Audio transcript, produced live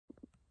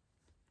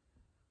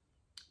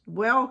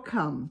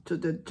Welcome to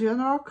the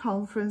General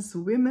Conference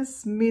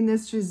Women's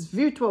Ministries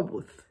virtual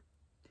booth.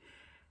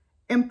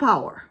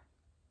 Empower,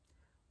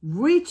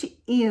 reach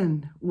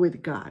in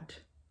with God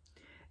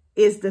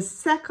is the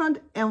second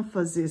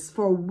emphasis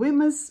for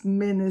women's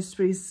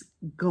ministries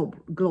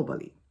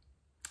globally.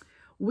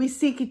 We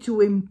seek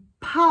to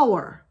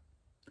empower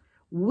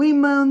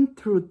women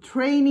through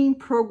training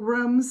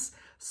programs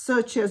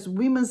such as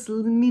Women's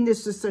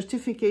Ministry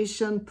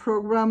Certification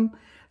Program,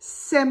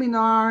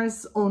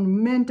 seminars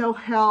on mental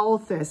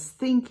health as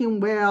thinking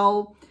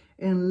well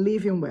and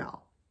living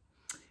well.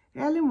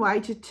 Ellen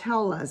White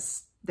tells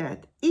us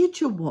that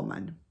each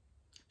woman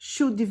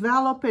should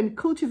develop and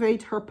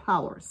cultivate her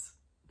powers,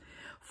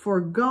 for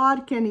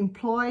God can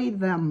employ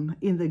them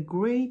in the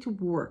great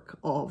work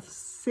of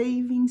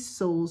saving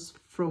souls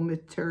from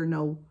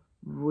eternal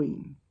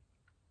ruin.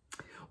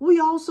 We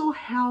also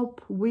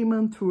help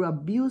women through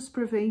abuse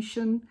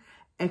prevention,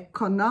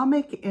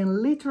 economic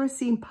and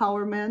literacy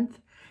empowerment,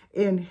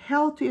 and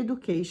health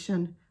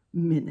education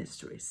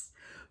ministries.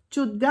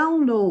 To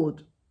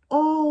download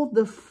all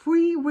the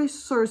free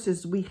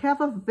resources we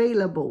have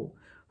available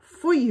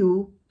for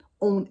you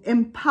on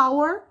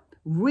Empower,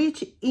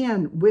 Reach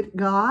In with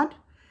God,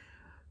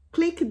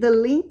 click the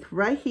link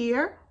right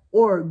here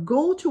or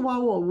go to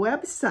our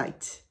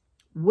website,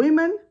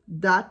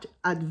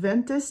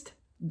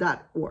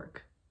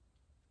 women.adventist.org.